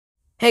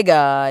Hey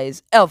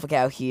guys, Alpha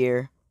Cow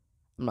here.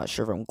 I'm not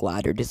sure if I'm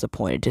glad or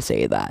disappointed to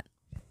say that.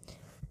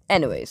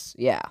 Anyways,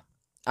 yeah,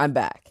 I'm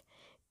back.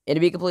 And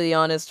to be completely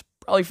honest,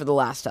 probably for the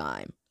last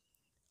time.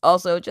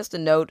 Also, just a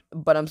note,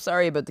 but I'm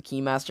sorry about the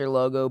Keymaster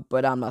logo,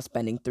 but I'm not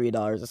spending $3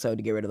 or so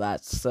to get rid of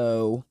that,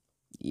 so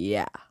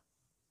yeah.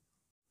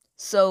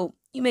 So,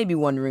 you may be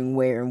wondering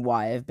where and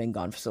why I've been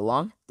gone for so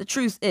long. The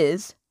truth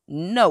is,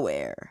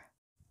 nowhere.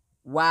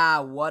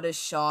 Wow, what a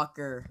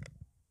shocker.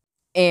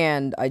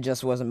 And I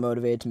just wasn't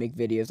motivated to make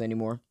videos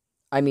anymore.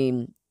 I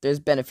mean,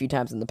 there's been a few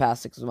times in the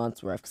past 6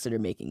 months where I've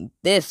considered making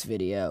this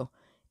video,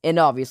 and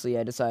obviously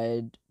I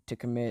decided to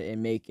commit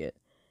and make it.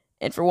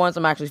 And for once,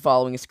 I'm actually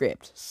following a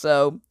script,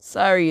 so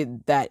sorry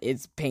that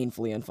it's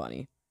painfully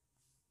unfunny.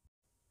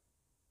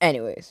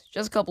 Anyways,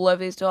 just a couple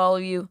updates to all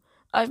of you.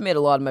 I've made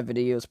a lot of my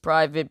videos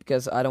private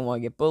because I don't want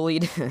to get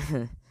bullied.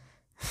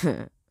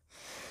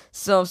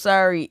 So I'm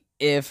sorry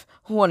if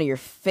one of your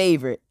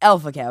favorite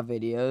Alpha Cow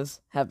videos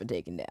have been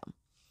taken down.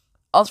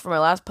 Also, for my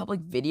last public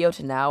video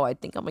to now, I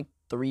think I'm like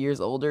 3 years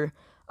older.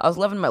 I was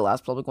 11 in my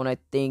last public one, I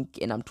think,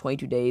 and I'm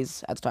 22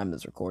 days at the time of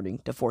this recording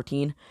to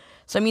 14.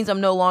 So that means I'm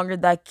no longer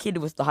that kid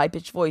with the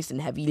high-pitched voice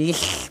and heavy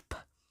lisp.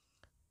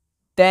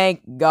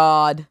 Thank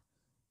God.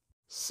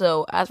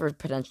 So, as for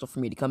potential for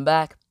me to come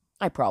back,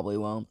 I probably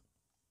won't.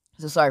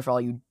 So sorry for all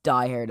you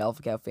die-haired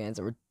Alpha Cow fans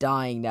that were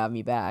dying to have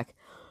me back.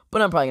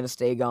 But I'm probably going to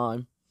stay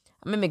gone.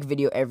 I'm going to make a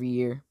video every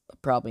year,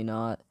 but probably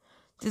not.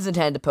 This is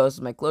intended to post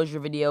as my closure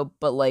video,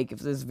 but like, if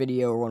this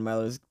video or one of my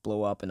others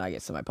blow up and I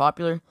get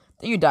semi-popular,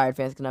 then you diehard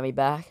fans can have me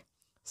back.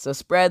 So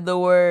spread the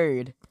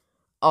word.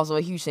 Also,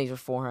 a huge thanks for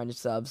 400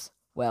 subs.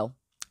 Well,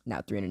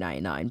 now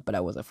 399, but I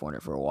was at 400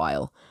 for a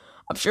while.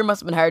 I'm sure it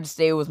must have been hard to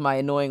stay with my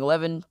annoying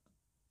 11,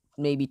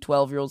 maybe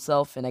 12-year-old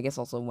self, and I guess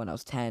also when I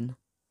was 10.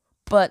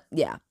 But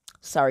yeah,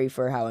 sorry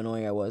for how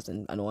annoying I was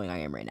and annoying I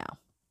am right now.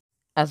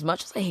 As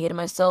much as I hated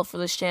myself for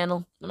this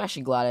channel, I'm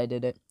actually glad I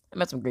did it. I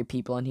met some great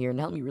people on here and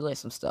helped me realize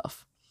some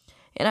stuff.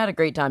 And I had a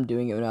great time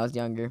doing it when I was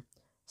younger.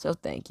 So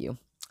thank you.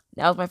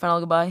 Now is my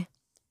final goodbye.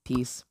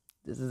 Peace.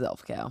 This is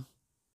Elf Cow.